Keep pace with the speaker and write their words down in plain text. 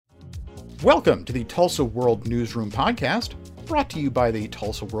Welcome to the Tulsa World Newsroom podcast, brought to you by the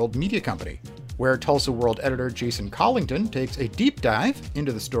Tulsa World Media Company, where Tulsa World editor Jason Collington takes a deep dive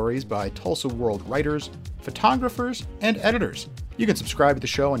into the stories by Tulsa World writers, photographers, and editors. You can subscribe to the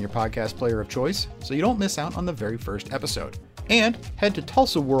show on your podcast player of choice so you don't miss out on the very first episode. And head to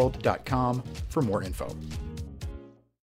tulsaworld.com for more info.